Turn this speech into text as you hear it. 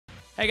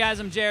Hey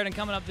guys, I'm Jared, and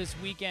coming up this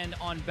weekend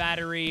on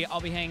Battery,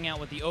 I'll be hanging out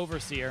with the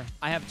Overseer.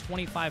 I have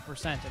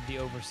 25% of the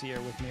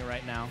Overseer with me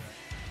right now.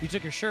 You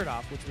took your shirt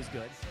off, which was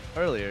good.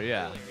 Earlier,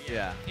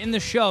 yeah. In the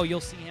show, you'll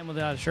see him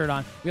without a shirt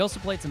on. We also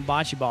played some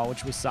bocce ball,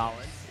 which was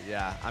solid.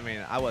 Yeah, I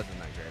mean, I wasn't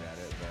that great at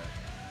it,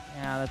 but...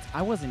 Yeah,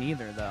 I wasn't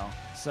either, though,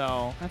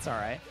 so that's all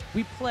right.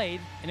 We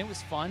played, and it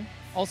was fun.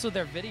 Also,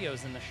 there are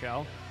videos in the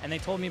show, and they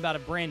told me about a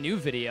brand new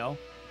video.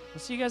 We'll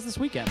see you guys this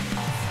weekend.